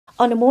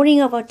On the morning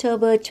of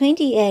October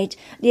 28,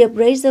 the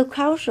Appraisal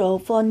Council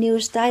for New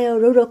Style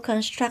Rural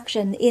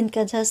Construction in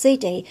Cần Thơ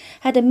City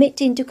had a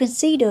meeting to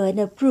consider and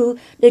approve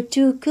the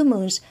two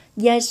communes,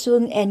 Giai,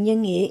 Xuân and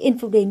Nhơn, Nghĩa in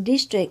Phong Điền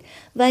district.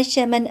 Vice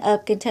Chairman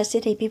of Cần Thơ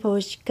City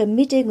People's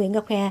Committee Nguyễn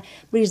Ngọc Hè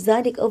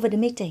presided over the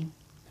meeting.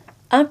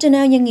 Up to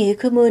now, Nhơn, Nghĩa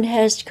commune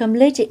has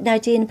completed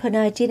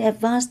 19/19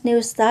 advanced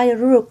new style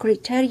rural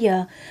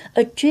criteria,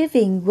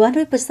 achieving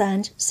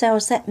 100%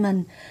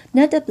 self-assessment.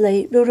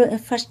 Notably, rural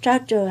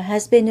infrastructure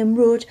has been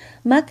improved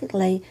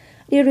markedly.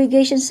 The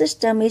irrigation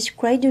system is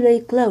gradually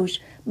closed,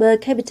 per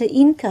capita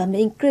income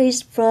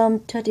increased from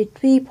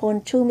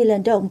 33.2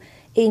 million dong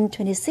in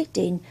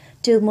 2016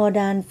 to more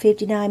than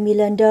 59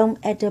 million dong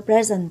at the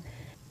present.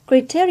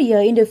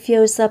 Criteria in the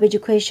fields of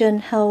education,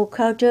 health,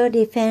 culture,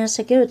 defense,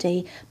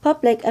 security,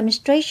 public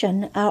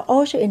administration are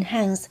also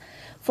enhanced.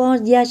 For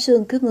Giai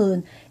Xuân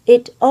commune,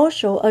 it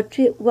also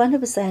achieved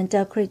 100%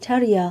 of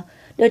criteria.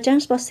 The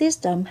transport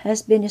system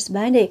has been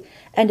expanded,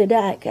 and the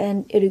dike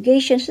and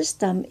irrigation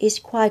system is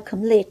quite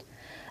complete.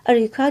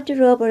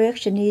 Agricultural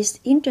production is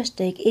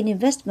interested in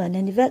investment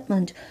and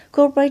development.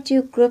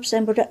 Cooperative groups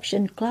and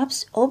production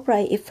clubs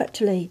operate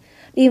effectively.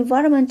 The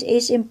environment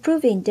is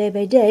improving day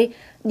by day.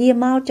 The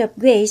amount of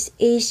waste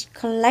is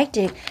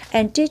collected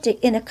and treated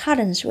in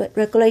accordance with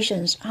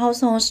regulations.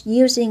 Households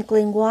using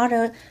clean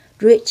water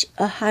reach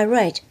a high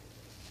rate.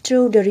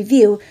 Through the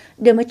review,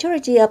 the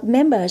majority of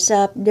members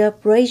of the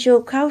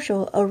Appraisal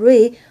Council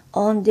agree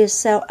on the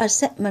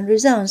self-assessment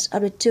results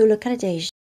of the two localities.